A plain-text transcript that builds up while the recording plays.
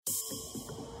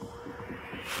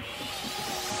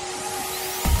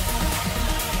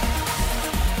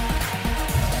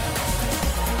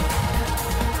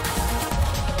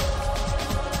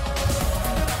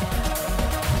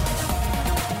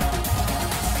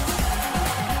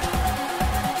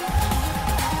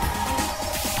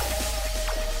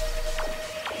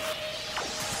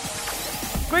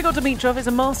Grigor Dimitrov is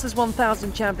a Masters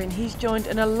 1000 champion. He's joined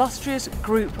an illustrious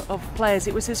group of players.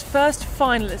 It was his first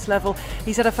final at this level.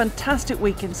 He's had a fantastic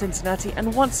week in Cincinnati,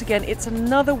 and once again it's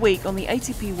another week on the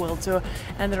ATP World Tour,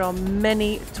 and there are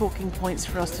many talking points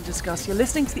for us to discuss. You're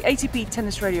listening to the ATP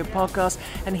Tennis Radio podcast,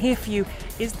 and here for you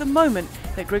is the moment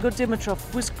that Grigor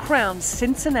Dimitrov was crowned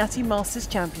Cincinnati Masters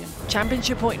champion.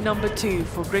 Championship point number 2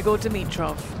 for Grigor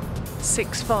Dimitrov.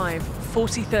 6-5,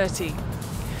 40-30.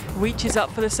 Reaches up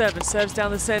for the serve, serves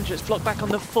down the centre, it's blocked back on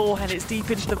the forehand, it's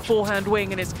deep into the forehand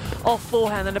wing, and it's off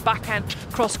forehand, and a backhand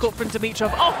cross court from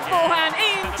Dimitrov, off forehand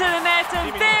into the net,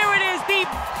 and there it is, the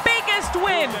biggest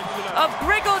win of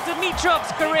Grigor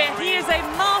Dimitrov's career. He is a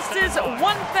Masters 1000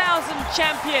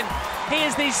 champion. He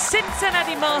is the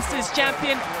Cincinnati Masters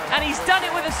champion, and he's done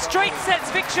it with a straight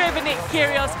sets victory over Nick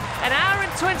Kyrgios, an hour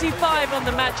and 25 on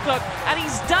the match clock, and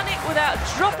he's done it without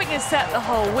dropping a set the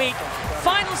whole week.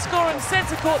 Final score on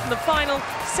centre court in the final,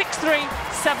 6-3,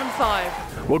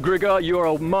 7-5. Well, Grigor, you are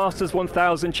a Masters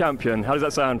 1000 champion. How does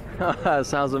that sound?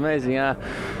 Sounds amazing.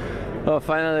 Oh,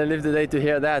 finally, I lived the day to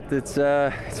hear that. It's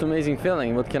an amazing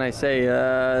feeling. What can I say?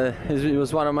 It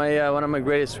was one of my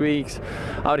greatest weeks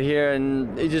out here,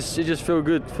 and it just feels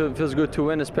good. Feels good to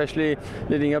win, especially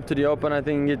leading up to the Open. I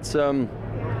think it's a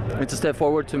step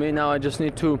forward to me now. I just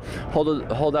need to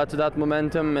hold out to that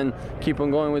momentum and keep on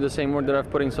going with the same work that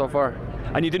I've put in so far.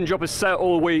 And you didn't drop a set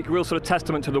all week. Real sort of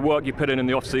testament to the work you put in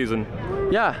the off season.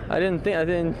 Yeah, I didn't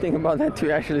think about that till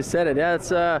you actually said it. Yeah,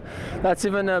 that's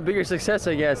even a bigger success,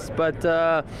 I guess. But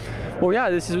well, yeah,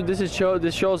 this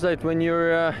shows that when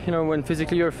you're when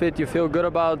physically you're fit, you feel good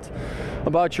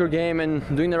about your game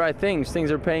and doing the right things.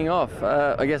 Things are paying off.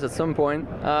 I guess at some point,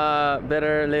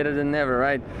 better later than never,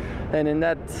 right? And in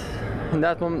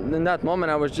that moment,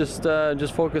 I was just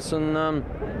focused on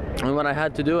what I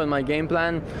had to do and my game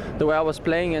plan, the way I was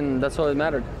playing, and that's all that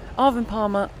mattered. Arvin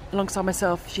Palmer, alongside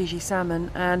myself, Gigi Salmon,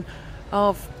 and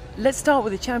Arv, let's start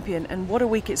with the champion, and what a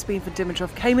week it's been for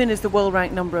Dimitrov. Came in as the world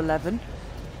ranked number 11.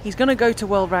 He's going to go to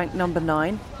world rank number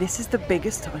 9. This is the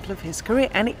biggest title of his career,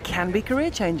 and it can be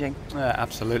career changing.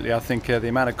 Absolutely. I think the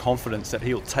amount of confidence that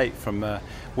he'll take from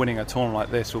winning a tournament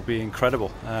like this will be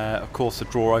incredible. Of course, the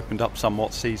draw opened up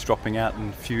somewhat, seeds dropping out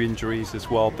and a few injuries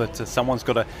as well, but someone's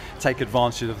got to take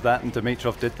advantage of that, and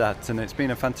Dimitrov did that, and it's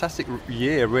been a fantastic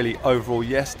year really overall.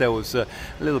 Yes, there was a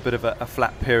little bit of a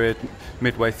flat period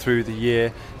midway through the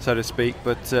year, so to speak,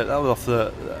 but that was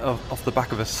off the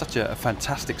back of such a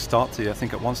fantastic start to the year. I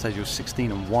think at one stage he was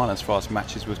 16-1 as far as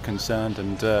matches was concerned,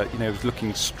 and he was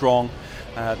looking strong.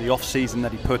 The off season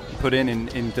that he put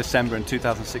in December in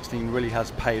 2016 really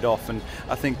has paid off, and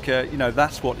I think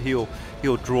that's what he'll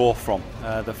draw from,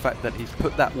 the fact that he's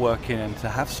put that work in, and to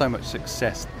have so much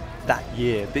success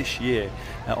this year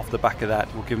off the back of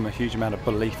that will give him a huge amount of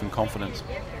belief and confidence.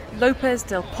 Lopez,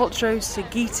 Del Potro,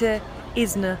 Seguita,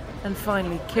 Isner, and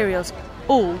finally Kyrgios,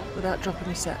 all without dropping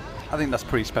a set. I think that's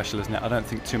pretty special, isn't it? I don't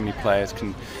think too many players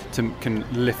can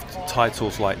lift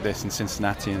titles like this in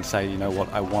Cincinnati and say, you know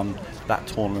what, I won that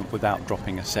tournament without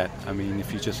dropping a set. I mean,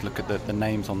 if you just look at the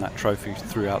names on that trophy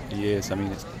throughout the years, I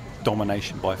mean, it's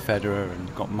domination by Federer, and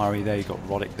you've got Murray there, you've got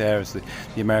Roddick there as the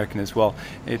American as well.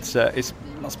 It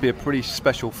must be a pretty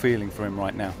special feeling for him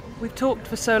right now. We've talked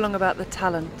for so long about the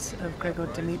talent of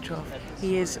Grigor Dimitrov.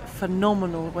 He is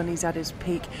phenomenal when he's at his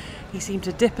peak. He seemed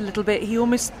to dip a little bit. He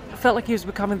almost felt like he was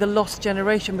becoming the lost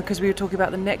generation, because we were talking about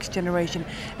the next generation.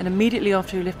 And immediately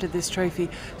after he lifted this trophy,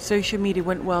 social media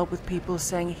went wild with people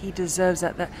saying he deserves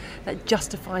that. That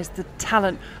justifies the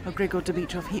talent of Grigor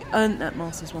Dimitrov. He earned that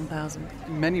Masters 1000.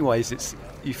 In many ways,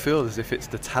 you feel as if it's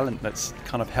the talent that's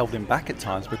kind of held him back at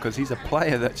times, because he's a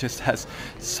player that just has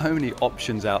so many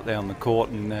options out there on the court,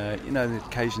 and the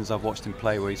occasions I've watched him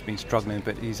play where he's been struggling,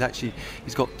 but he's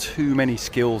got too many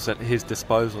skills at his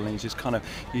disposal, and he's just kind of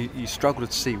you struggle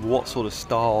to see what sort of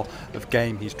style of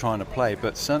game he's trying to play.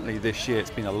 But certainly this year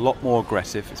it's been a lot more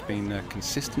aggressive, it's been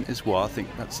consistent as well. I think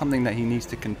that's something that he needs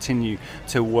to continue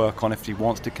to work on if he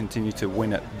wants to continue to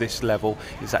win at this level,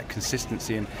 is that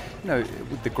consistency. And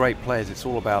with the great players, it's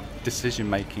all about decision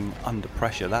making under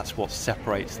pressure. That's what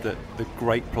separates the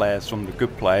great players from the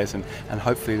good players, and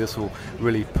hopefully this will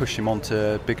really push him on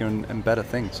to bigger and better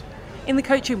things. In the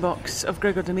coaching box of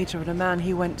Grigor Dimitrov, and a man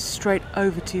he went straight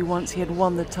over to once he had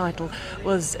won the title,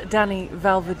 was Dani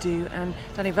Vallverdu. And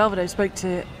Dani Vallverdu spoke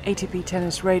to ATP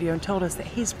Tennis Radio and told us that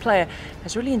his player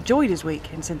has really enjoyed his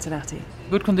week in Cincinnati.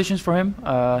 Good conditions for him.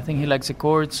 I think he likes the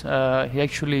courts. He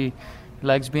actually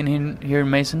likes being here in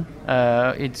Maiden.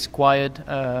 It's quiet.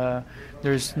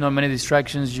 There's not many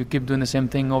distractions. You keep doing the same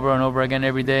thing over and over again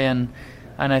every day, and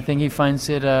I think he finds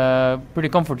it pretty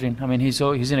comforting. I mean, he's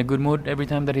in a good mood every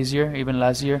time that he's here. Even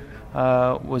last year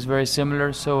was very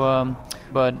similar. So,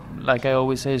 but like I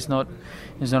always say, it's not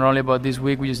only about this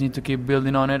week. We just need to keep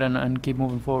building on it and keep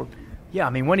moving forward. Yeah, I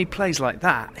mean, when he plays like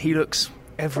that, he looks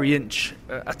every inch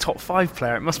a top 5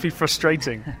 player. It must be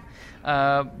frustrating.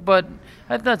 But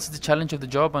that's the challenge of the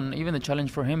job, and even the challenge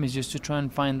for him is just to try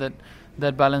and find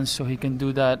that balance so he can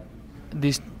do that.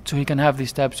 So he can have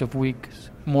these types of weeks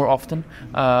more often.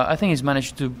 I think he's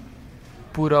managed to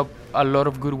put up a lot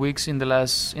of good weeks in the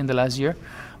last year.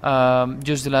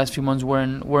 Just the last few months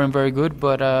weren't very good,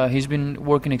 but he's been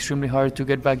working extremely hard to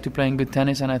get back to playing good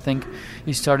tennis, and I think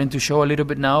he's starting to show a little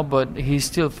bit now, but he's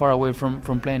still far away from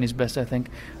playing his best, I think.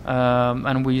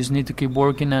 And we just need to keep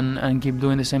working and keep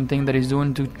doing the same thing that he's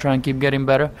doing to try and keep getting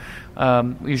better.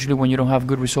 Usually when you don't have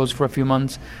good results for a few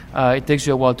months, it takes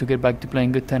you a while to get back to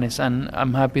playing good tennis, and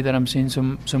I'm happy that I'm seeing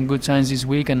some good signs this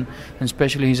week, and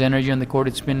especially his energy on the court.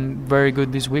 It's been very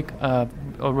good this week,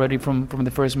 already from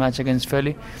the first match against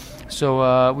Feli.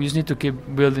 So we just need to keep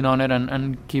building on it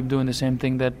and keep doing the same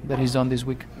thing that he's done this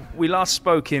week. We last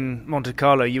spoke in Monte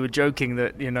Carlo. You were joking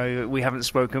that we haven't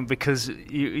spoken because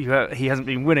he hasn't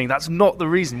been winning. That's not the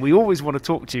reason. We always want to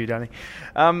talk to you, Dani.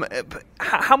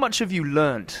 How much have you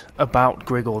learned about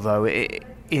Grigor, though,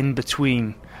 in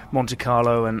between Monte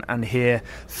Carlo and here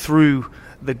through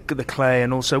the clay,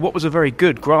 and also what was a very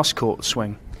good grass court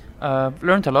swing?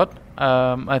 Learned a lot.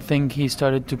 I think he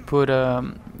started to put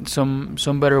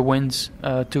some better wins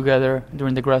together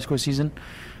during the grass court season.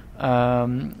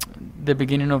 The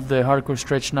beginning of the hardcore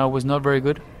stretch now was not very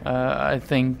good. I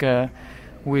think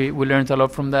we learned a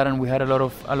lot from that, and we had a lot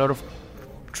of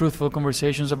truthful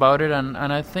conversations about it. And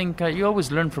I think you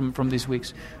always learn from these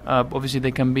weeks. Obviously,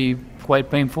 they can be quite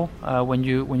painful when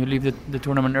you leave the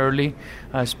tournament early,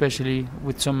 especially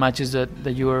with some matches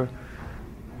that you are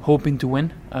hoping to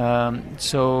win.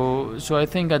 So I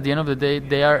think at the end of the day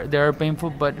they are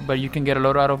painful, but you can get a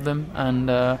lot out of them,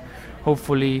 and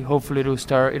hopefully it'll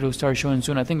start showing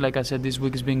soon. I think, like I said, this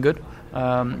week has been good.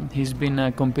 He's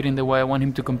been competing the way I want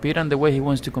him to compete and the way he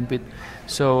wants to compete.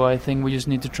 So I think we just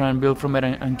need to try and build from it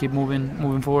and keep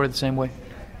moving forward the same way.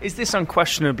 Is this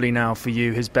unquestionably now for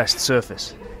you his best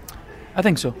surface? I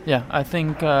think so, yeah. I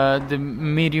think the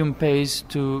medium pace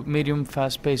to medium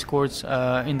fast pace courts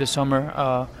in the summer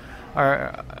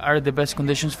are the best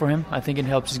conditions for him. I think it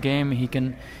helps his game. He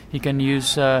can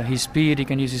use his speed, he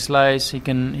can use his slice, he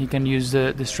can use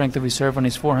the strength of his serve and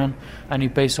his forehand, and he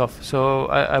pays off. So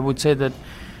I would say that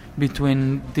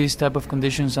between these type of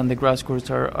conditions and the grass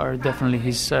courts are definitely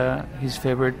his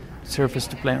favorite surface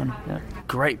to play on. Yeah.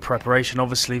 Great preparation,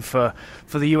 obviously, for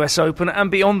the US Open, and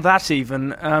beyond that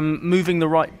even, moving the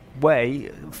right way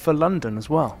for London as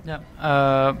well. Yeah,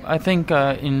 I think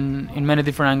in many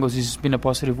different angles it's been a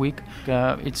positive week.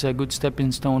 It's a good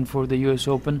stepping stone for the US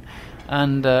Open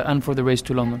and for the race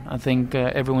to London. I think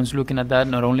everyone's looking at that,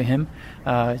 not only him.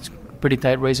 It's a pretty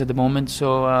tight race at the moment,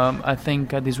 so I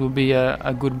think this will be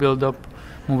a good build-up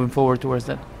moving forward towards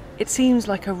that. It seems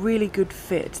like a really good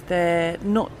fit. They're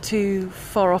not too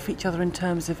far off each other in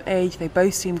terms of age. They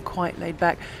both seem quite laid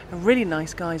back. Really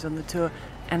nice guys on the tour,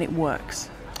 and it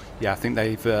works. Yeah, I think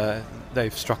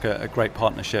they've struck a great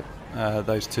partnership,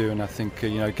 those two, and I think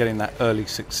getting that early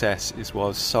success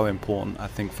was so important. I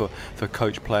think for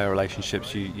coach-player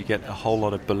relationships, you get a whole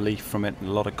lot of belief from it and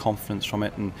a lot of confidence from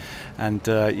it, and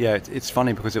it's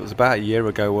funny because it was about a year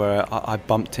ago where I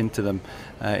bumped into them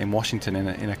in Washington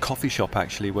in a coffee shop,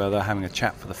 actually, where they're having a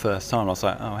chat for the first time. I was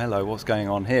like, oh, hello, what's going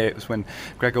on here? It was when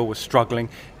Grigor was struggling.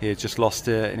 He had just lost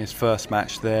in his first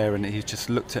match there, and he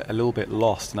just looked a little bit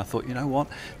lost, and I thought, you know what,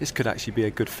 this could actually be a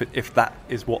good fit if that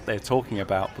is what they're talking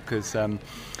about, because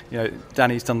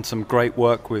Dani's done some great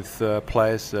work with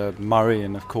players, Murray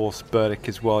and of course Burdick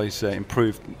as well. He's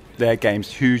improved their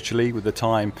games hugely with the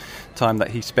time that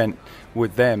he spent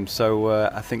with them. So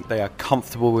I think they are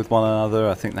comfortable with one another.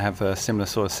 I think they have a similar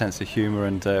sort of sense of humour,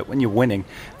 and when you're winning,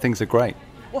 things are great.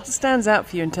 What stands out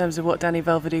for you in terms of what Dani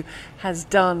Vallverdu has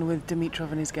done with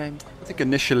Dimitrov in his game? I think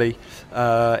initially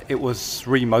it was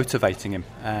re-motivating him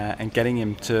and getting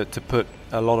him to put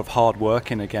a lot of hard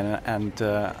work in again, and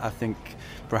I think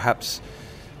perhaps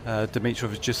Dimitrov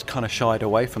has just kind of shied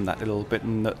away from that a little bit,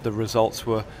 and the results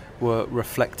were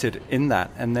reflected in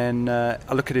that. And then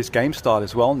I look at his game style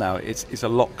as well now. It's a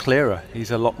lot clearer.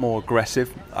 He's a lot more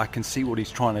aggressive. I can see what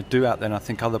he's trying to do out there, and I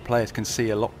think other players can see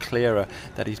a lot clearer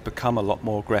that he's become a lot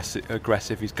more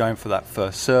aggressive. He's going for that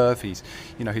first serve. He's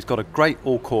got a great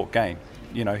all-court game.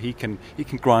 He can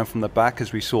grind from the back,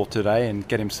 as we saw today, and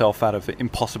get himself out of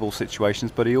impossible situations,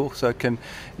 but he also can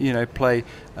play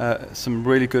some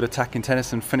really good attacking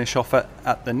tennis and finish off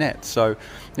at the net. So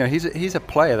he's a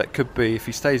player that could be, if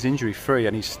he stays injury free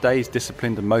and he stays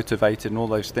disciplined and motivated and all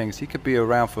those things, he could be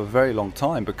around for a very long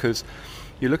time, because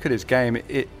you look at his game,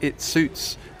 it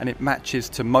suits and it matches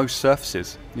to most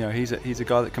surfaces. He's a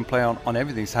guy that can play on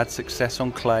everything. He's had success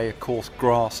on clay, of course,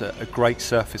 grass, a great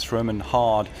surface for him, and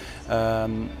hard,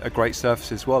 a great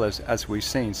surface as well, as we've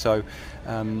seen. So,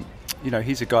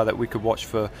 he's a guy that we could watch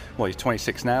for, he's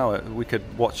 26 now. We could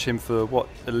watch him for,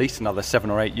 at least another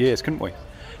 7 or 8 years, couldn't we?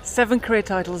 7 career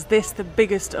titles, this the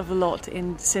biggest of a lot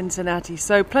in Cincinnati.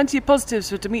 So plenty of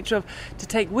positives for Dimitrov to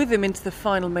take with him into the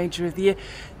final major of the year.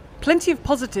 Plenty of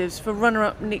positives for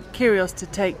runner-up Nick Kyrgios to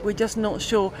take. We're just not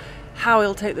sure how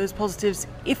he'll take those positives,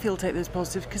 if he'll take those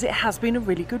positives, because it has been a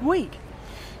really good week.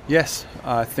 Yes,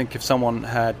 I think if someone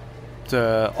had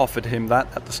offered him that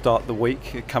at the start of the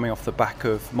week, coming off the back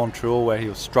of Montreal where he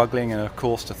was struggling, and of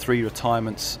course the 3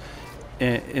 retirements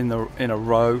in a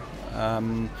row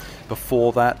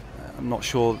before that, I'm not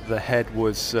sure the head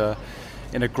was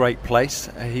in a great place.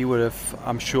 He would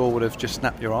have just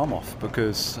snapped your arm off,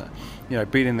 because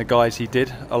beating the guys he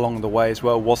did along the way as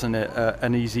well wasn't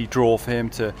an easy draw for him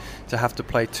to have to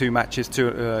play 2 matches,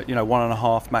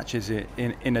 1.5 matches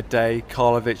in a day.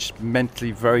 Karlovic,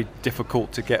 mentally very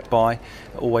difficult to get by,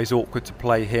 always awkward to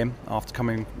play him after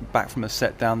coming back from a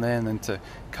set down there, and then to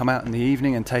come out in the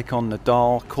evening and take on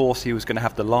Nadal. Of course, he was going to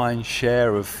have the lion's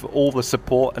share of all the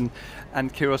support,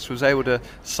 and Kyrgios was able to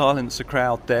silence the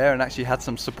crowd there, and actually had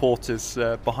some supporters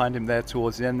behind him there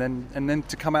towards the end, and then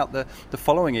to come out the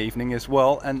following evening as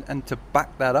well, and to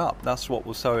back that up. That's what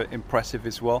was so impressive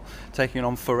as well, taking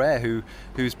on Ferrer,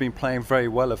 who's been playing very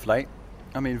well of late.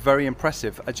 I mean, very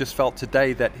impressive. I just felt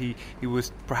today that he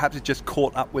was, perhaps it just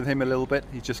caught up with him a little bit.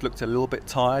 He just looked a little bit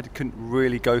tired, couldn't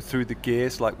really go through the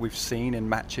gears like we've seen in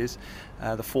matches.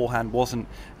 The forehand wasn't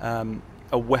a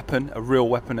real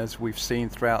weapon, as we've seen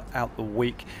throughout the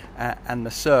week. And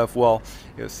the serve,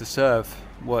 it was the serve.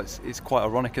 It's quite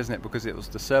ironic, isn't it? Because it was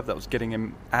the serve that was getting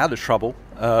him out of trouble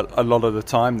a lot of the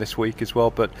time this week as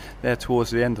well. But there towards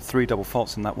the end, the 3 double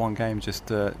faults in that one game it just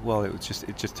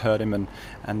hurt him,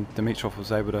 and Dimitrov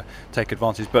was able to take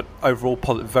advantage. But overall,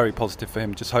 very positive for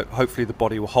him. Just hopefully the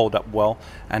body will hold up well,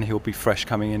 and he'll be fresh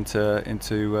coming into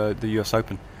the US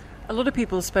Open. A lot of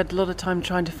people spent a lot of time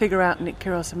trying to figure out Nick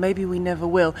Kyrgios, and maybe we never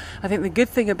will. I think the good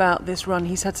thing about this run,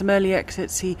 he's had some early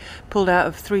exits. He pulled out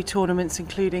of 3 tournaments,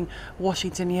 including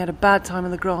Washington. He had a bad time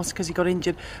on the grass because he got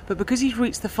injured. But because he's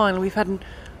reached the final, we've had an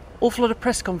awful lot of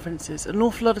press conferences, an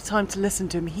awful lot of time to listen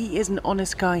to him. He is an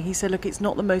honest guy. He said, look, it's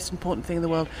not the most important thing in the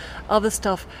world. Other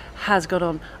stuff has got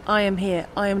on. I am here.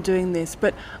 I am doing this.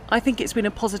 But I think it's been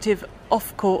a positive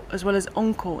off-court as well as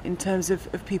on-court in terms of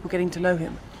people getting to know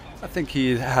him. I think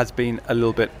he has been a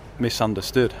little bit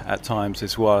misunderstood at times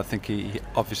as well. I think he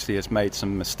obviously has made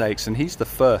some mistakes, and he's the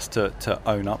first to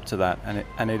own up to that.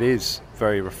 And it is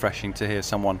very refreshing to hear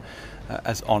someone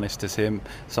as honest as him.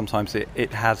 Sometimes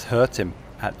it has hurt him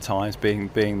at times,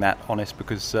 being that honest,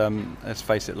 because let's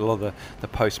face it, a lot of the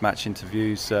post-match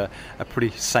interviews are pretty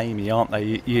samey, aren't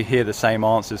they? You hear the same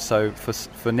answers. So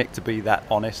for Nick to be that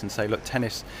honest and say, look,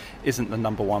 tennis isn't the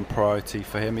number one priority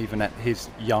for him, even at his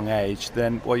young age,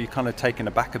 then you're kind of taken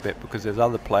aback a bit, because there's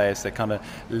other players that kind of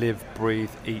live,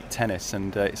 breathe, eat tennis,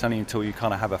 and it's only until you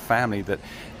kind of have a family that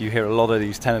you hear a lot of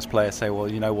these tennis players say,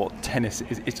 well, you know what, tennis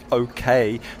is, it's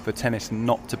okay for tennis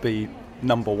not to be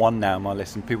number one now on my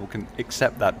list, and people can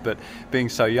accept that. But being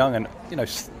so young and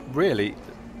really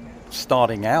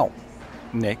starting out,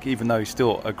 Nick, even though he's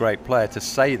still a great player, to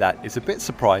say that is a bit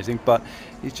surprising, but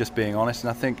he's just being honest, and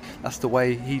I think that's the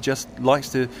way he just likes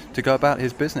to go about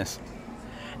his business.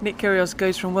 Nick Kyrgios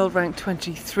goes from world rank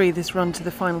 23. This run to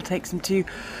the final takes him to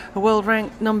a world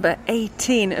rank number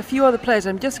 18. A few other players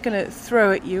I'm just going to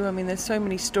throw at you. I mean, there's so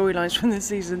many storylines from the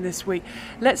season this week.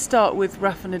 Let's start with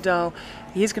Rafael Nadal.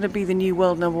 He is going to be the new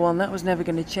world number 1. That was never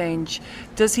going to change.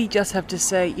 Does he just have to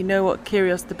say, you know what,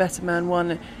 Kyrgios, the better man,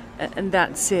 won, and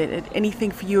that's it?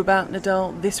 Anything for you about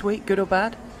Nadal this week, good or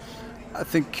bad? I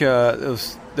think there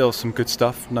was some good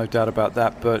stuff, no doubt about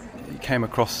that, but he came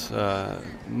across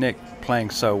Nick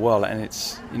playing so well, and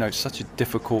it's such a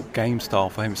difficult game style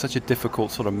for him, such a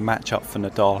difficult sort of match-up for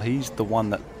Nadal. He's the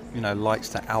one that likes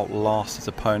to outlast his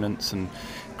opponents and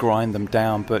grind them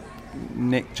down, but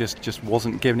Nick just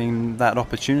wasn't giving him that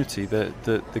opportunity.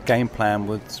 The game plan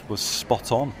was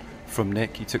spot on from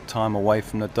Nick. He took time away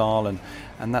from Nadal,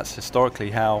 and that's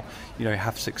historically how you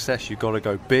have success. You've got to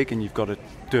go big, and you've got to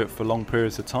do it for long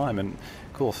periods of time. And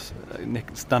of course,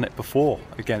 Nick's done it before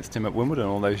against him at Wimbledon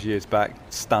all those years back,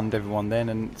 stunned everyone then,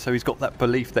 and so he's got that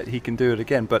belief that he can do it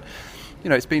again. But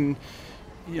it's been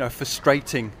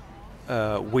frustrating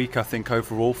week, I think,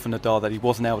 overall for Nadal, that he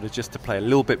wasn't able to play a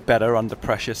little bit better under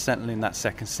pressure, certainly in that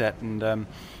second set. And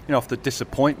off the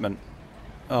disappointment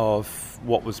of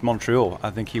what was Montreal, I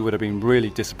think he would have been really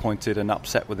disappointed and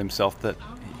upset with himself that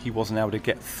he wasn't able to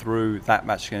get through that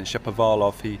match against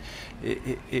Shapovalov.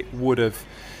 It would have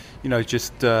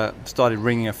just started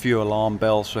ringing a few alarm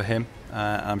bells for him.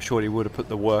 I'm sure he would have put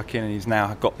the work in, and he's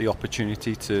now got the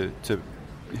opportunity to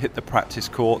hit the practice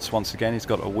courts once again. He's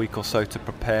got a week or so to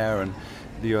prepare, and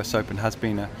the US Open has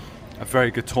been a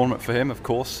very good tournament for him, of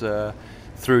course,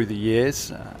 through the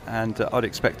years, and I'd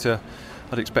expect a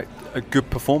good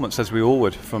performance, as we all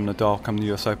would, from Nadal come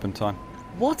the US Open time.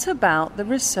 What about the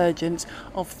resurgence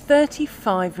of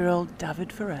 35-year-old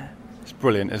David Ferrer? It's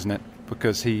brilliant, isn't it?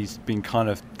 Because he's been kind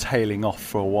of tailing off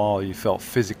for a while. You felt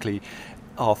physically,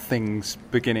 are things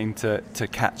beginning to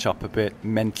catch up a bit,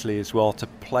 mentally as well, to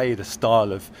play the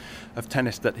style of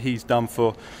tennis that he's done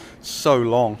for so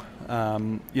long.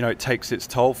 It takes its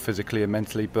toll physically and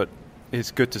mentally, but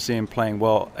it's good to see him playing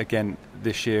well again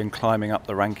this year and climbing up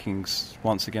the rankings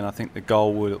once again. I think the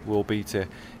goal will be to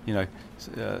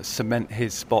cement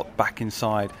his spot back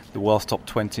inside the world's top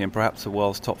 20 and perhaps the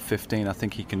world's top 15. I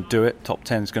think he can do it. Top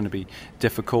 10 is going to be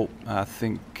difficult. I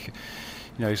think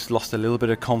he's lost a little bit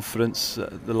of confidence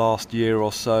the last year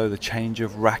or so. The change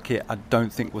of racket, I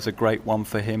don't think, was a great one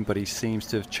for him, but he seems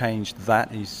to have changed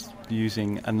that. He's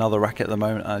using another racket at the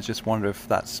moment. I just wonder if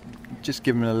that's just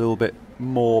given him a little bit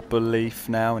more belief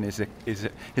now in his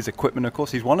equipment. Of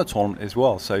course, he's won a tournament as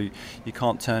well, so you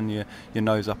can't turn your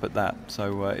nose up at that.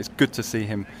 So it's good to see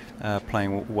him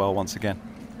playing well once again.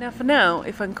 Now, for now,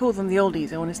 if I can call them the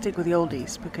oldies, I want to stick with the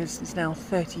oldies, because it's now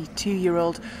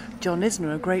 32-year-old John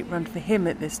Isner, a great run for him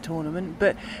at this tournament.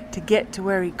 But to get to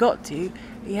where he got to,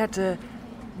 he had to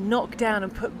knock down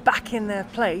and put back in their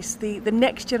place the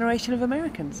next generation of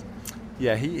Americans.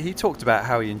 Yeah, he talked about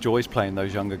how he enjoys playing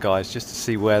those younger guys, just to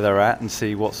see where they're at and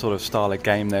see what sort of style of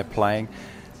game they're playing.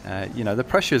 The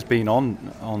pressure's been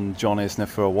on John Isner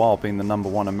for a while, being the number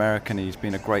one American. He's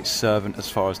been a great servant as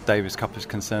far as Davis Cup is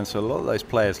concerned, so a lot of those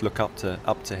players look up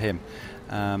to him.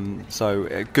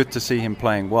 So good to see him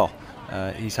playing well.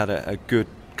 He's had a good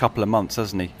couple of months,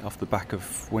 hasn't he, off the back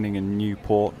of winning in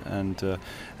Newport and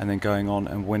then going on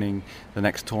and winning the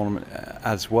next tournament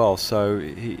as well. So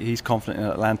he's confident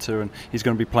in Atlanta, and he's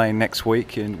going to be playing next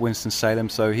week in Winston-Salem.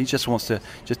 So he just wants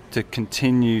to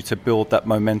continue to build that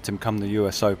momentum come the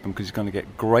US Open, because he's going to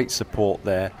get great support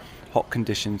there. Hot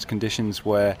conditions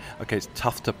where, okay, it's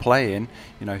tough to play in.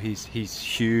 He's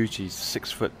huge. He's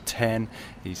 6'10".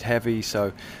 He's heavy,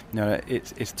 so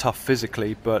it's tough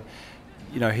physically, but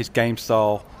his game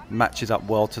style matches up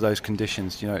well to those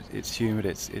conditions. It's humid,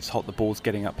 it's hot, the ball's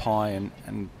getting up high,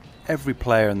 and every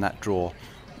player in that draw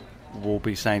will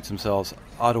be saying to themselves,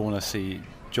 I don't want to see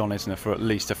John Isner for at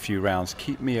least a few rounds.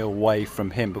 Keep me away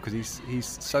from him, because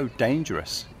he's so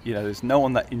dangerous. There's no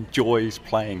one that enjoys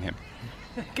playing him.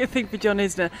 Good thing for John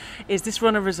Isner is this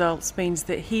run of results means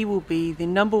that he will be the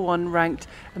number one ranked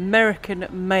American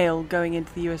male going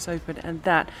into the US Open, and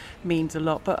that means a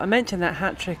lot. But I mentioned that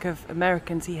hat-trick of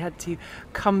Americans he had to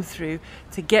come through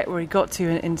to get where he got to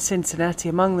in Cincinnati.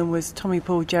 Among them was Tommy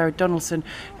Paul, Jared Donaldson,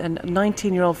 and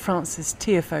 19-year-old Francis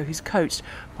Tiafoe, who's coached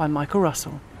by Michael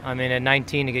Russell. I mean, at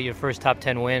 19 to get your first top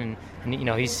 10 win, and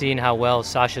he's seen how well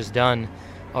Sasha's done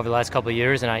over the last couple of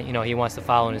years, and he wants to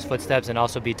follow in his footsteps and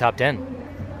also be top 10.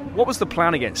 What was the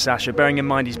plan against Sasha, bearing in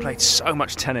mind he's played so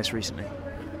much tennis recently?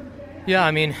 Yeah,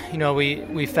 I mean,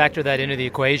 we factor that into the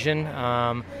equation.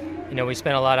 We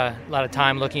spent a lot of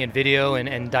time looking at video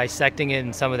and dissecting it,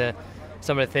 and some of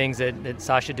the things that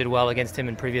Sasha did well against him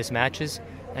in previous matches,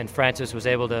 and Francis was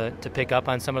able to pick up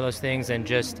on some of those things and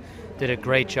just did a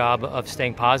great job of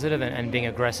staying positive and being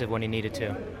aggressive when he needed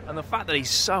to. And the fact that he's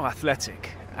so athletic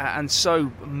and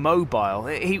so mobile,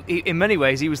 he in many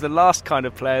ways he was the last kind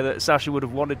of player that Sasha would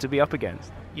have wanted to be up against.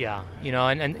 Yeah,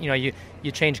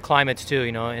 you change climates too.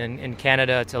 In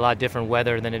Canada it's a lot different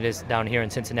weather than it is down here in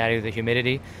Cincinnati with the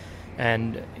humidity,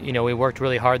 and we worked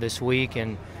really hard this week,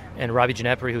 and Robbie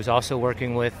Ginepri, who's also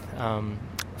working with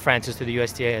Francis through the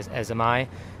USTA as am I.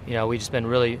 We've just been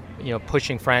really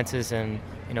pushing Francis and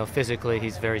physically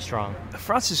he's very strong.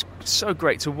 Francis is so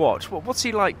great to watch. What's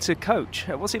he like to coach?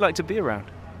 What's he like to be around?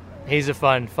 He's a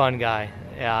fun guy.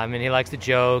 Yeah, I mean, he likes to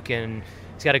joke, and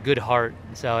he's got a good heart.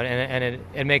 So, and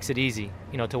it makes it easy,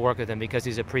 to work with him because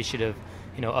he's appreciative,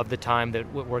 of the time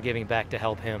that we're giving back to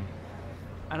help him.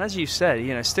 And as you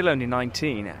said, still only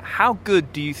 19. How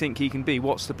good do you think he can be?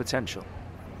 What's the potential?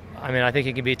 I mean, I think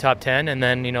he can be top 10, and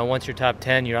then, once you're top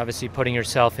 10, you're obviously putting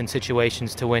yourself in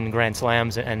situations to win Grand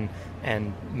Slams and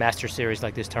Master Series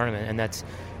like this tournament, and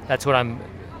that's what I'm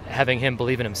having him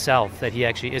believe in himself, that he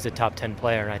actually is a top 10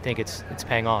 player, and I think it's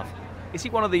paying off. Is he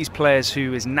one of these players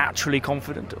who is naturally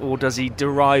confident, or does he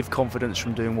derive confidence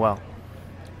from doing well?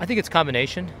 I think it's a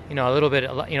combination. A little bit.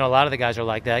 A lot of the guys are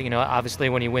like that. Obviously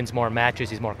when he wins more matches,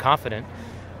 he's more confident,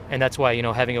 and that's why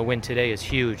having a win today is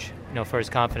huge. For his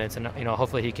confidence, and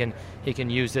hopefully he can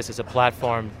use this as a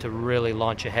platform to really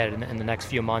launch ahead in the next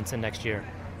few months and next year.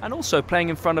 And also playing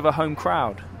in front of a home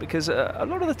crowd, because a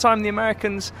lot of the time the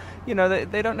Americans,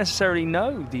 they don't necessarily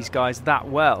know these guys that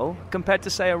well compared to,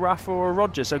 say, a Rafa or a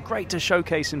Roger. So great to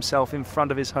showcase himself in front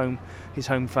of his home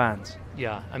fans.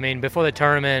 Yeah, I mean, before the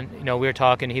tournament, we were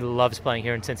talking. He loves playing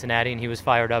here in Cincinnati, and he was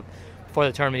fired up before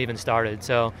the tournament even started.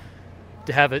 So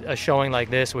to have a showing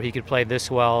like this where he could play this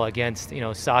well against,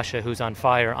 Sasha, who's on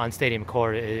fire on stadium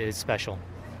court, is special.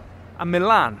 And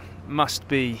Milan must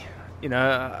be,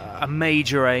 a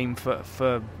major aim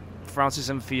for Francis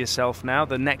and for yourself now,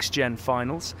 the next-gen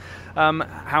finals.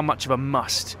 How much of a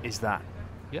must is that?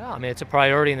 Yeah, I mean, it's a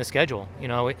priority in the schedule.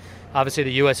 Obviously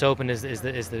the U.S. Open is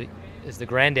the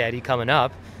granddaddy coming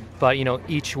up, but,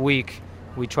 each week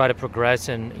we try to progress,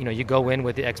 and, you go in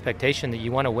with the expectation that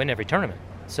you want to win every tournament.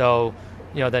 So,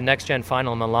 the next-gen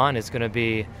final in Milan is going to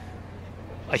be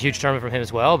a huge tournament for him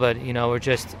as well, but, we're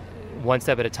just one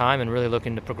step at a time and really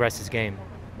looking to progress his game.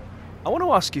 I want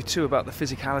to ask you, too, about the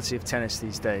physicality of tennis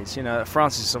these days.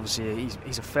 Francis, obviously,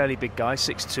 he's a fairly big guy,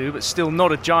 6'2", but still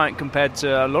not a giant compared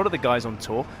to a lot of the guys on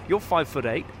tour. You're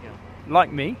 5'8",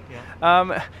 like me.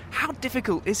 Yeah. How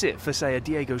difficult is it for, say, a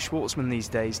Diego Schwartzman these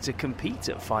days to compete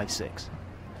at 5'6"?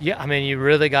 Yeah, I mean, you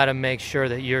really got to make sure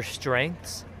that your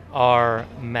strengths are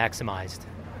maximized.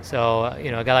 So,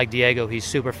 a guy like Diego, he's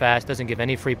super fast, doesn't give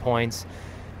any free points.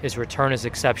 His return is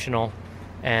exceptional.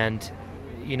 And,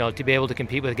 to be able to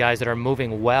compete with guys that are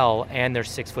moving well and they're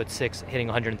 6'6", hitting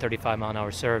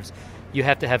 135-mile-an-hour serves, you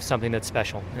have to have something that's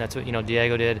special. And that's what,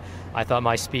 Diego did. I thought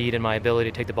my speed and my ability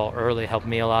to take the ball early helped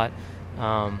me a lot.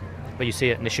 But you see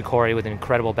it in Nishikori with an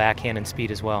incredible backhand and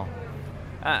speed as well.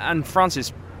 And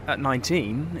Francis, at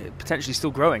 19, potentially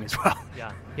still growing as well.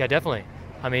 Yeah, definitely.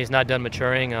 I mean, he's not done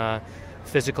maturing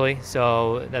physically,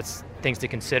 so that's things to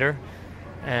consider.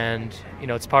 And,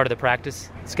 it's part of the practice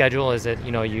schedule is that,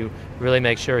 you really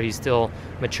make sure he's still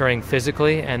maturing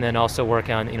physically and then also work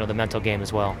on, the mental game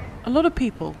as well. A lot of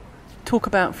people talk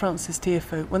about Francis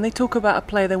Tiafoe when they talk about a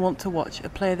player they want to watch, a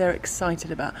player they're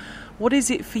excited about. What is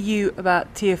it for you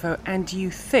about Tiafoe, and do you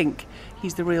think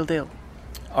he's the real deal?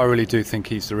 I really do think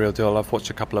he's the real deal. I've watched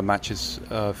a couple of matches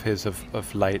of his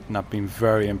of late, and I've been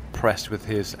very impressed with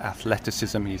his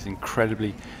athleticism. He's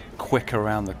incredibly quick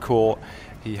around the court.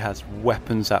 He has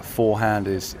weapons. That forehand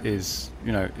is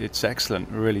it's excellent.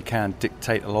 It really can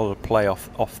dictate a lot of play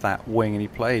off that wing, and he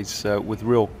plays with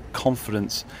real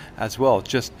confidence as well.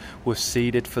 Just was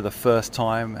seeded for the first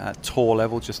time at tour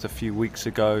level just a few weeks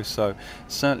ago, so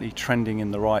certainly trending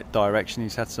in the right direction.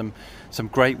 He's had some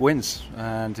great wins,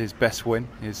 and his best win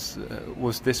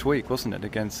was this week, wasn't it,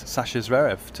 against Sasha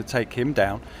Zverev. To take him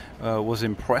down was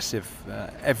impressive.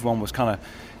 Everyone was kind of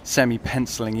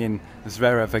semi-penciling in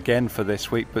Zverev again for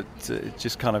this week, but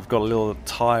just kind of got a little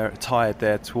tired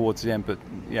there towards the end. But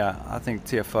yeah, I think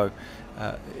Tiafoe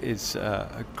is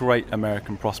a great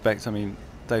American prospect. I mean,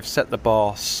 they've set the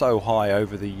bar so high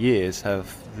over the years,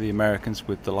 have the Americans,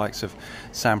 with the likes of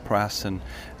Sampras and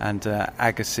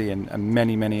Agassi and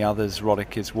many others,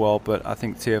 Roddick as well. But I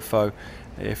think Tiafoe,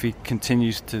 if he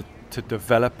continues to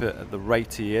develop it at the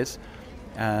rate he is,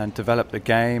 and develop the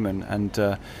game and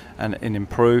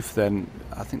improve, then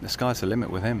I think the sky's the limit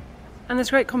with him. And there's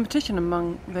great competition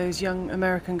among those young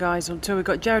American guys on tour. We've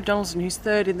got Jared Donaldson, who's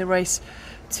third in the race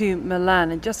to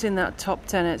Milan, and just in that top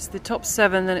 10, it's the top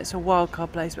 7, then it's a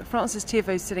wildcard place. But Francis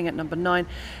Tiafoe is sitting at number 9,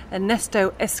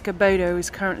 Ernesto Escobedo is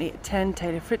currently at 10,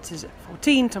 Taylor Fritz is at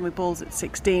 14, Tommy Paul's at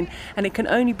 16, and it can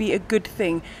only be a good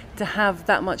thing to have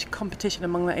that much competition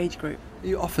among that age group.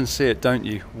 You often see it, don't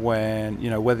you, when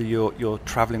whether you're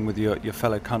travelling with your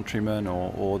fellow countrymen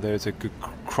or there's a good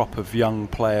crop of young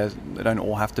players. They don't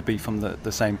all have to be from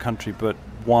the same country, but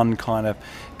one kind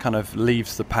of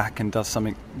leaves the pack and does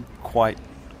something quite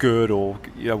good, or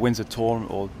wins a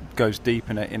tournament or goes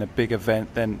deep in a big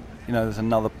event. Then there's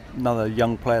another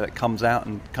young player that comes out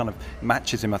and kind of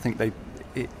matches him. I think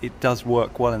it does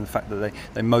work well in the fact that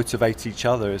they motivate each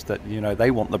other, is that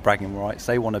they want the bragging rights,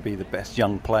 they want to be the best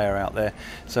young player out there.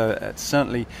 So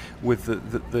certainly with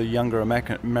the younger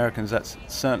Americans, that's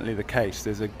certainly the case.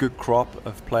 There's a good crop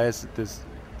of players, there's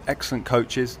excellent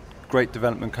coaches, great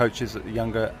development coaches at the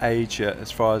younger age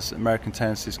as far as American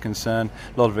tennis is concerned.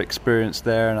 A lot of experience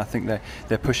there, and I think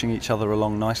they're pushing each other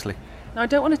along nicely. Now, I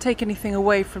don't want to take anything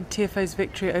away from Tiafoe's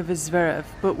victory over Zverev,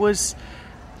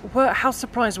 but how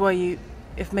surprised were you,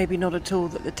 if maybe not at all,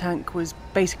 that the tank was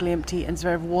basically empty and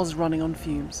Zverev was running on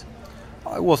fumes?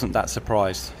 I wasn't that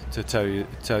surprised, to tell you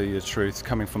the truth.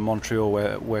 Coming from Montreal,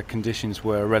 where conditions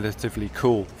were relatively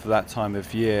cool for that time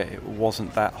of year, it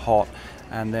wasn't that hot.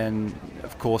 And then,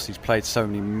 of course, he's played so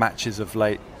many matches of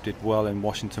late, did well in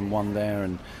Washington, won there,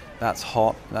 and that's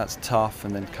hot, that's tough.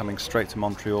 And then coming straight to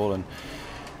Montreal and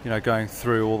going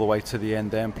through all the way to the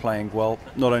end there and playing well,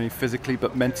 not only physically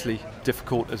but mentally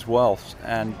difficult as well.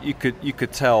 And you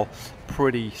could tell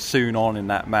pretty soon on in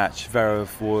that match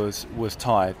Zverev was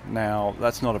tired. Now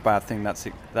that's not a bad thing.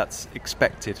 That's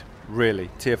expected, really.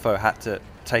 Tiafoe had to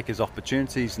take his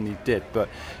opportunities, and he did. But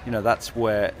that's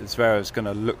where Zverev's going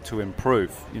to look to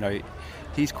improve.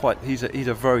 He's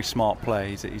a very smart player.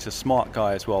 He's a smart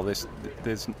guy as well. There's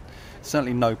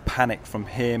certainly no panic from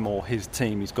him or his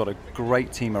team. He's got a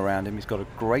great team around him. He's got a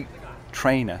great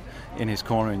trainer in his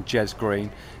corner in Jez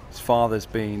Green. His father's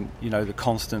been, the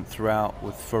constant throughout,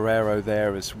 with Ferrero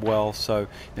there as well. So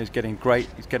he's getting great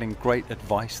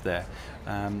advice there,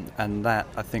 and that,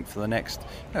 I think, for the next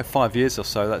 5 years or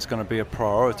so, that's going to be a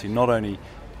priority. Not only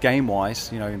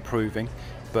game-wise, improving,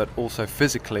 but also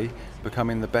physically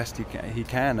becoming the best he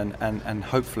can, and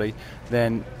hopefully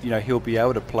then he'll be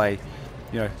able to play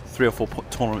 3 or 4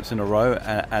 tournaments in a row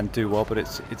and do well. But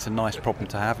it's a nice problem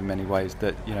to have in many ways,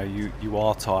 that you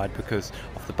are tired, because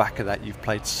off the back of that you've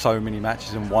played so many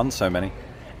matches and won so many.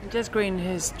 Jez Green,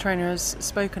 his trainer, has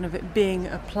spoken of it being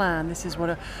a plan. This is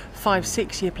a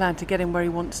 5-6 year plan to get him where he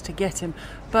wants to get him.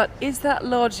 But is that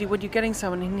largely when you're getting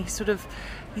someone and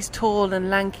he's tall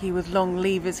and lanky with long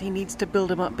levers, he needs to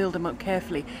build him up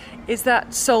carefully? Is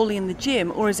that solely in the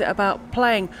gym, or is it about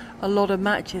playing a lot of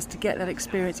matches to get that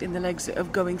experience in the legs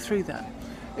of going through that?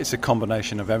 It's a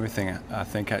combination of everything. I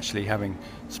think, actually, having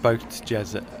spoken to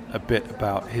Jez a bit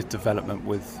about his development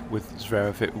with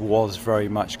Zverev, it was very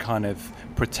much kind of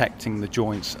protecting the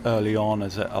joints early on.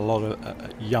 As a lot of a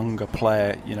younger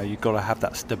player, you've got to have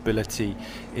that stability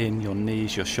in your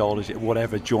knees, your shoulders,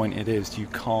 whatever joint it is. You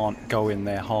can't go in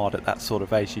there hard at that sort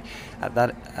of age. At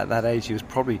that age, he was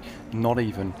probably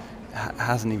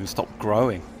hasn't even stopped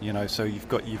growing, so you've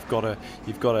got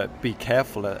to be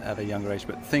careful at a younger age.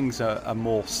 But things are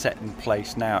more set in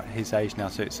place now at his age now,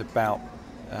 so it's about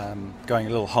going a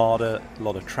little harder, a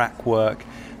lot of track work,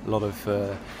 a lot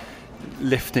of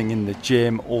lifting in the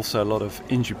gym, also a lot of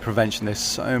injury prevention. There's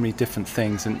so many different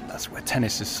things, and that's where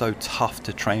tennis is so tough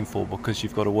to train for, because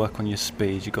you've got to work on your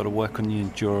speed, you've got to work on your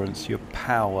endurance, your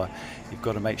power. You've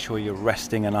got to make sure you're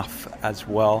resting enough as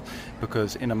well,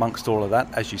 because in amongst all of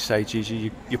that, as you say,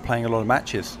 Gigi, you're playing a lot of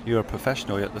matches. You're a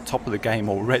professional, you're at the top of the game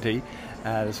already.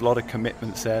 There's a lot of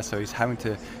commitments there, so he's having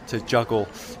to juggle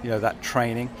that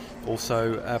training,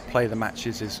 also play the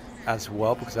matches as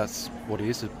well, because that's what he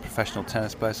is, a professional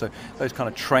tennis player. So those kind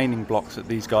of training blocks that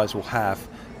these guys will have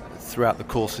throughout the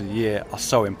course of the year are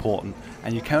so important,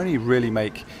 and you can only really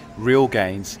make real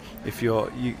gains if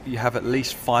you have at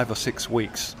least 5 or 6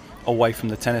 weeks away from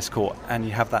the tennis court, and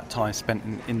you have that time spent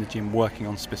in the gym working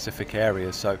on specific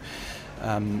areas. So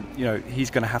he's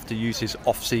going to have to use his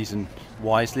off season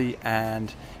wisely,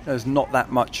 and there's not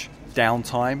that much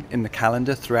downtime in the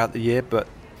calendar throughout the year, but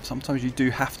sometimes you do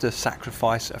have to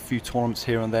sacrifice a few tournaments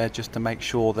here and there just to make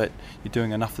sure that you're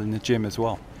doing enough in the gym as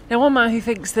well. Now, one man who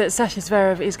thinks that Sasha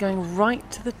Zverev is going right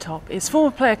to the top is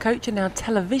former player coach and now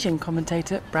television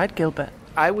commentator Brad Gilbert.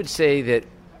 I would say that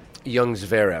young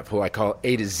Zverev, who I call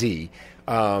A to Z,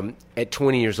 at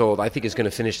 20 years old, I think is going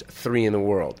to finish 3 in the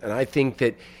world. And I think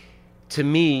that, to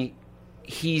me,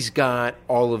 he's got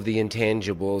all of the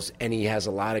intangibles, and he has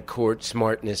a lot of court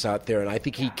smartness out there, and I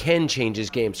think he can change his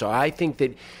game. So I think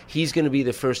that he's going to be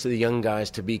the first of the young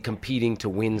guys to be competing to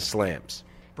win slams.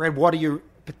 Brad, what do you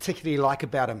particularly like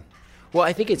about him? Well,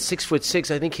 I think at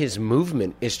 6'6", I think his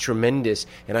movement is tremendous,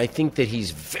 and I think that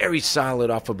he's very solid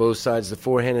off of both sides, the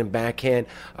forehand and backhand,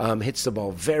 hits the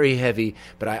ball very heavy.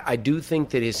 But I do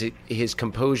think that his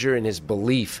composure and his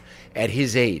belief at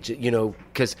his age,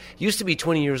 because used to be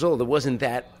 20 years old. It wasn't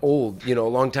that old, a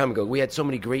long time ago. We had so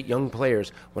many great young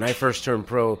players when I first turned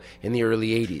pro in the early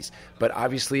 80s. But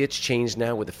obviously it's changed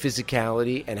now with the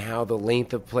physicality and how the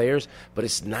length of players. But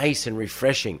it's nice and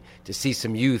refreshing to see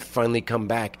some youth finally come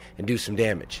back and do some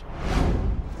damage.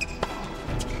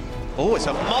 Oh, it's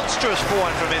a monstrous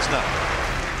forehand from Isner.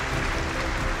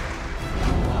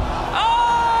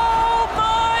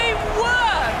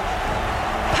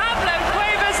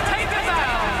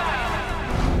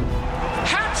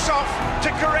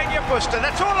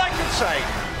 That's all I can say.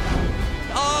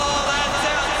 Oh, that's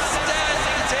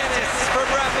outstanding tennis from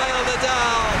Rafael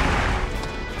Nadal.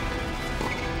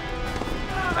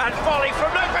 And volley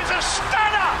from Lopez, a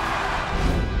stunner!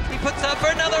 He puts up for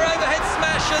another overhead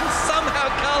smash, and somehow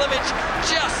Karlovic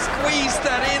just squeezed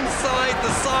that inside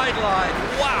the sideline.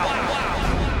 Wow.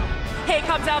 Here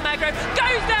comes Almagro,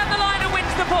 goes down the line and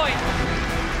wins the point.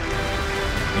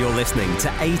 You're listening to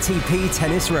ATP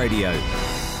Tennis Radio.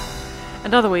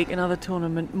 Another week, another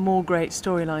tournament, more great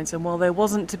storylines. And while there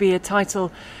wasn't to be a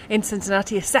title in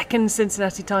Cincinnati, a second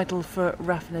Cincinnati title for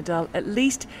Rafa Nadal, at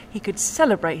least he could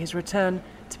celebrate his return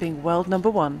to being world number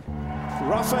one.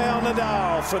 Rafael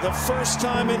Nadal, for the first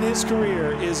time in his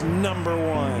career, is number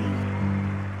one.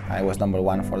 I was number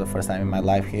one for the first time in my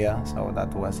life here, so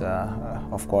that was,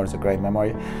 of course, a great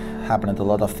memory. Happened a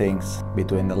lot of things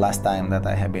between the last time that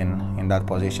I have been in that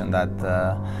position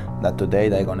that today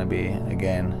they're going to be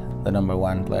again the number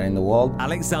one player in the world.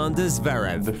 Alexander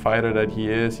Zverev. The fighter that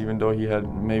he is, even though he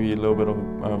had maybe a little bit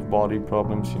of body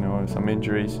problems, some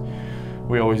injuries,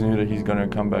 we always knew that he's going to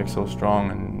come back so strong,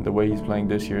 and the way he's playing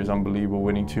this year is unbelievable,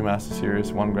 winning 2 Masters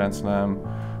Series, 1 Grand Slam,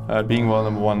 being world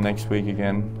number one next week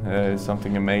again is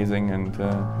something amazing, and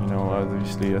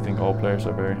obviously I think all players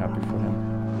are very happy for him.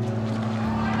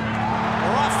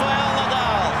 Rafael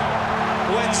Nadal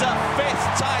wins a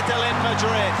 5th title in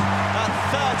Madrid.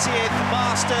 30th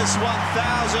Masters 1000,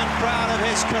 proud of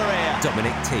his career.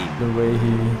 Dominic Thiem. The way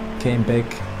he came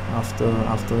back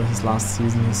after his last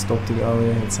season, he stopped it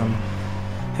early, had some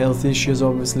health issues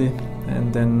obviously,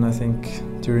 and then I think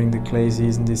during the clay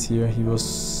season this year he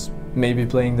was maybe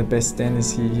playing the best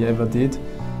tennis he ever did,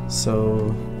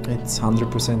 so it's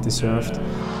 100% deserved.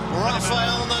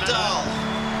 Rafael Nadal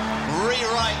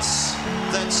rewrites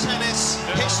the tennis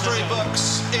history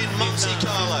books in Monte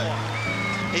Carlo.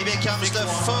 He becomes the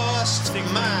first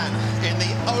man in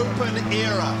the Open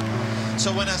era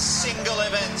to win a single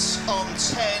event on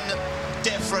 10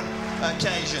 different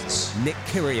occasions. Nick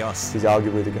Kyrgios. He's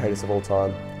arguably the greatest of all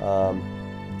time,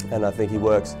 and I think he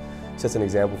sets an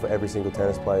example for every single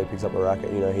tennis player who picks up a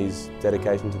racket. His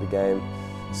dedication to the game,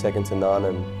 second to none,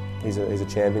 and he's a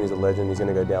champion, he's a legend, he's going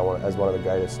to go down as one of the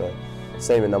greatest. So,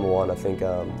 seeing him at number one, I think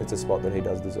it's a spot that he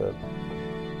does deserve.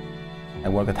 I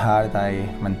worked hard, I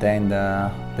maintained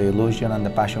the illusion and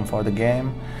the passion for the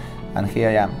game, and here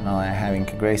I am, having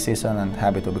a great season and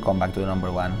happy to come back to the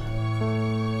number one.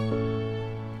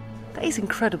 That is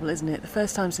incredible, isn't it? The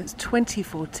first time since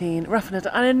 2014. Rafa Nadal,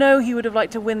 and I know he would have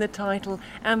liked to win the title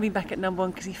and be back at number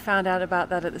one because he found out about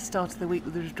that at the start of the week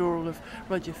with the withdrawal of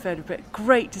Roger Federer. But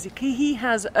great to see, he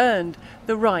has earned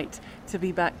the right to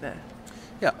be back there.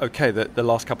 Yeah, okay, the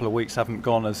last couple of weeks haven't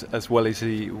gone as well as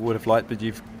he would have liked, but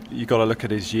you've got to look at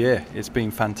his year. It's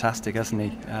been fantastic, hasn't he?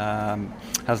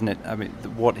 Hasn't it? I mean,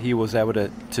 what he was able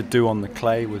to do on the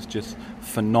clay was just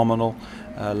phenomenal.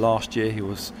 Last year he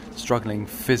was struggling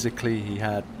physically, he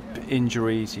had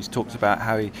injuries, he's talked about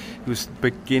how he was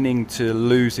beginning to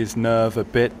lose his nerve a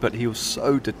bit, but he was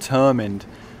so determined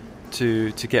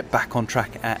to get back on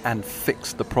track and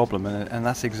fix the problem, and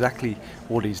that's exactly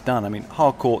what he's done. I mean,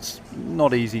 hard court's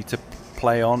not easy to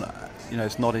play on.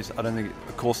 It's not his. I don't think,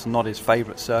 of course, not his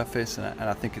favourite surface, and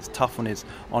I think it's tough on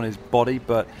his body.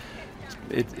 But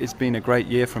it's been a great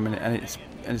year for him, and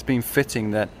it's been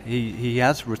fitting that he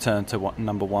has returned to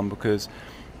number one, because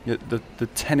the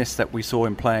tennis that we saw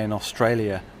him play in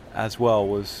Australia as well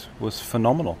was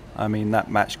phenomenal. I mean, that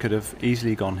match could have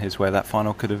easily gone his way, that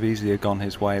final could have easily gone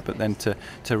his way, but then to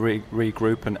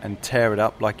regroup and tear it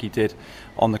up like he did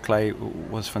on the clay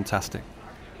was fantastic.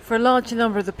 For a large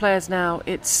number of the players now,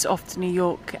 it's off to New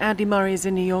York. Andy Murray is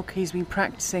in New York. He's been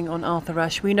practicing on Arthur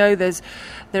Ashe. We know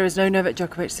there is no Novak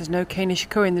Djokovic, there's no Kei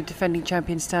Nishikori, and the defending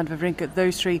champion Stan Wawrinka.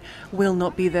 Those three will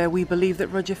not be there. We believe that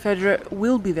Roger Federer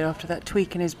will be there after that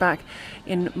tweak in his back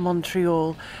in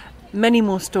Montreal. Many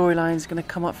more storylines are going to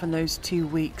come up from those 2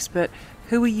 weeks, but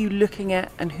who are you looking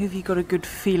at, and who have you got a good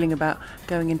feeling about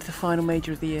going into the final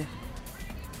major of the year?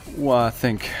 Well, I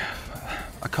think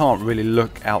I can't really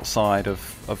look outside of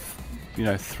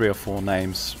 3 or 4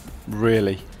 names,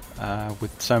 really,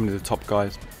 with so many of the top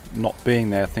guys not being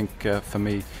there. I think for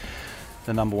me,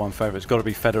 the number one favourite. It's got to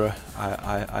be Federer.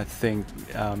 I think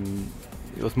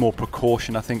it was more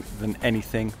precaution, I think, than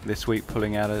anything this week,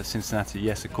 pulling out of Cincinnati.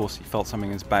 Yes, of course, he felt something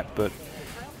in his back, but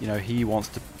he wants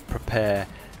to prepare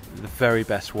the very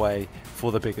best way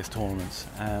for the biggest tournaments,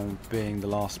 and being the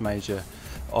last major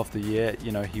of the year,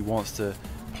 he wants to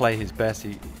play his best.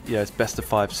 It's best of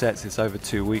 5 sets. It's over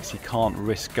 2 weeks. He can't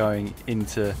risk going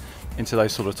into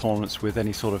those sort of tournaments with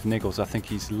any sort of niggles. I think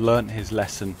he's learnt his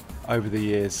lesson over the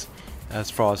years as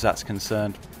far as that's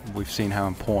concerned. We've seen how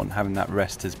important having that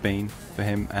rest has been for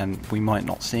him, and we might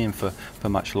not see him for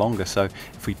much longer. So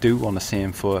if we do want to see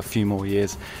him for a few more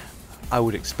years, I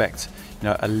would expect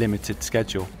a limited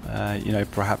schedule.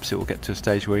 Perhaps it will get to a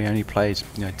stage where he only plays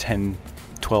 10,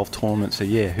 12 tournaments a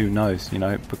year. Who knows?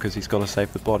 Because he's got to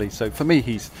save the body. So for me,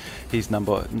 he's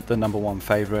the number one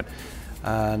favourite.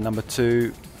 Number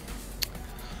two,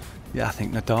 I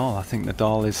think Nadal. I think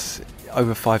Nadal is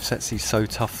over 5 sets. He's so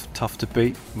tough to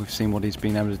beat. We've seen what he's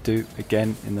been able to do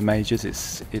again in the majors.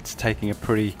 It's taking a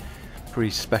pretty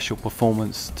special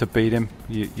performance to beat him.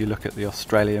 You look at the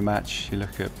Australia match. You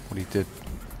look at what he did,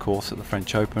 of course, at the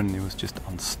French Open. He was just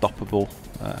unstoppable,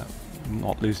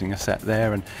 not losing a set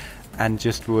there, and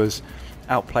just was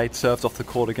outplayed, served off the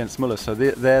court against Muller. So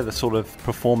they're the sort of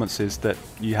performances that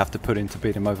you have to put in to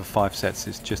beat him over 5 sets.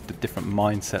 It's just a different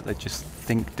mindset. They just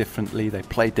think differently. They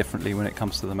play differently when it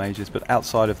comes to the majors. But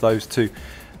outside of those two,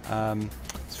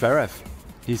 Zverev,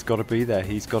 he's got to be there.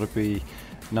 He's got to be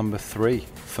number 3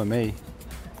 for me.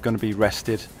 Going to be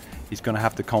rested. He's going to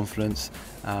have the confidence.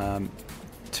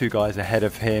 2 guys ahead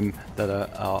of him that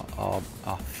are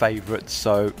favourites.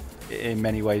 So in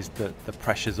many ways, the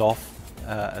pressure's off.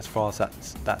 As far as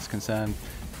that's concerned.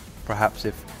 Perhaps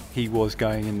if he was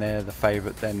going in there the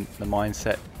favourite, then the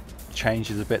mindset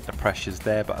changes a bit, the pressure's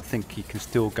there, but I think he can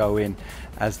still go in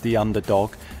as the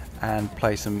underdog and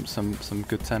play some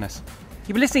good tennis.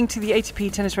 You've been listening to the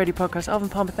ATP Tennis Radio podcast. Arvin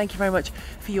Palmer, thank you very much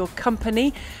for your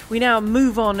company. We now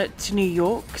move on to New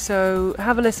York, so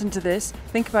have a listen to this.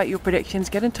 Think about your predictions.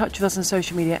 Get in touch with us on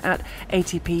social media at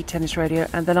ATP Tennis Radio,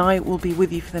 and then I will be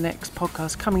with you for the next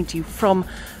podcast coming to you from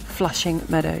Flushing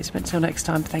Meadows. But until next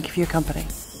time, thank you for your company.